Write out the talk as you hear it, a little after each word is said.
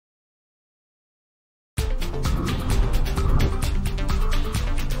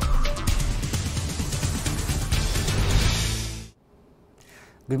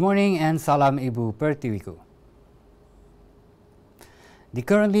Good morning and salam Ibu Pertiwiku. The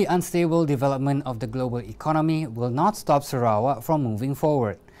currently unstable development of the global economy will not stop Sarawak from moving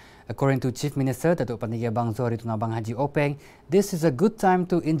forward. According to Chief Minister Datuk Pandia Bang Zohri Tun Abang Haji Openg, this is a good time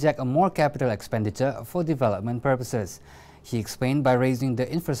to inject a more capital expenditure for development purposes. He explained by raising the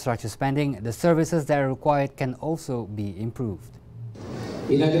infrastructure spending, the services that are required can also be improved.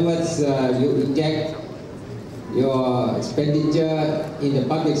 In other words, you inject your expenditure in the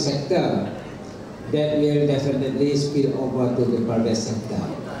public sector, that will definitely spill over to the private sector.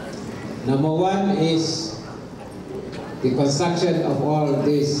 Number one is the construction of all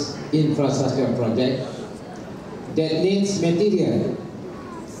these infrastructure projects that needs material,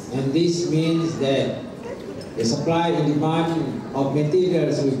 and this means that the supply and demand of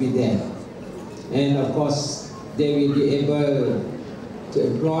materials will be there, and of course they will be able to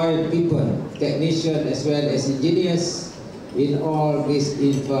employ people, technicians as well as engineers in all these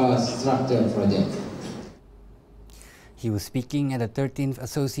infrastructure projects. He was speaking at the 13th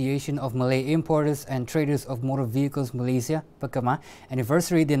Association of Malay Importers and Traders of Motor Vehicles Malaysia (PEKMA)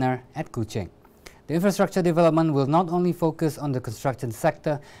 anniversary dinner at Kuching. The infrastructure development will not only focus on the construction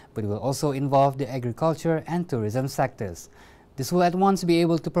sector, but will also involve the agriculture and tourism sectors. This will at once be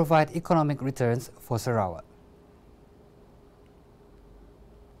able to provide economic returns for Sarawak.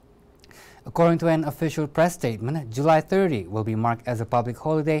 According to an official press statement, July 30 will be marked as a public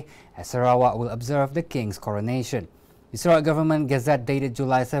holiday as Sarawak will observe the King's coronation. The Sarawak Government Gazette dated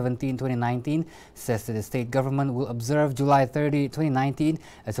July 17, 2019 says that the state government will observe July 30, 2019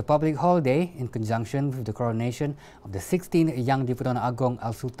 as a public holiday in conjunction with the coronation of the 16th Yang Dipertuan Agong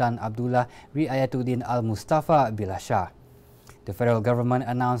Al-Sultan Abdullah Riayatuddin Al-Mustafa Billah Shah. The federal government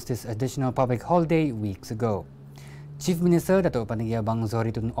announced this additional public holiday weeks ago. Chief Minister Datuk Pandia Bang Zohri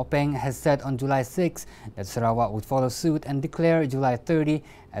Tun Openg has said on July 6 that Sarawak would follow suit and declare July 30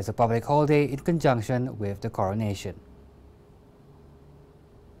 as a public holiday in conjunction with the coronation.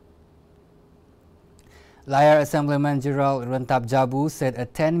 Layar Assemblyman Jeral Rentap Jabu said a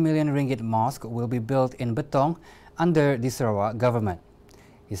 10 million ringgit mosque will be built in Betong under the Sarawak government.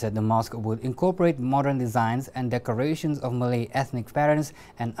 He said the mosque would incorporate modern designs and decorations of Malay ethnic parents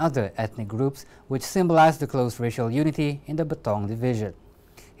and other ethnic groups, which symbolize the close racial unity in the Betong division.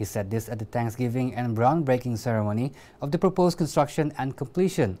 He said this at the Thanksgiving and groundbreaking ceremony of the proposed construction and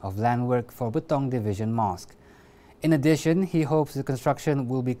completion of land work for Betong Division Mosque. In addition, he hopes the construction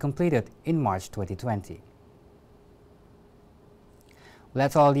will be completed in March 2020. Well,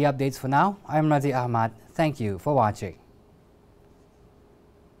 that's all the updates for now. I'm Razi Ahmad. Thank you for watching.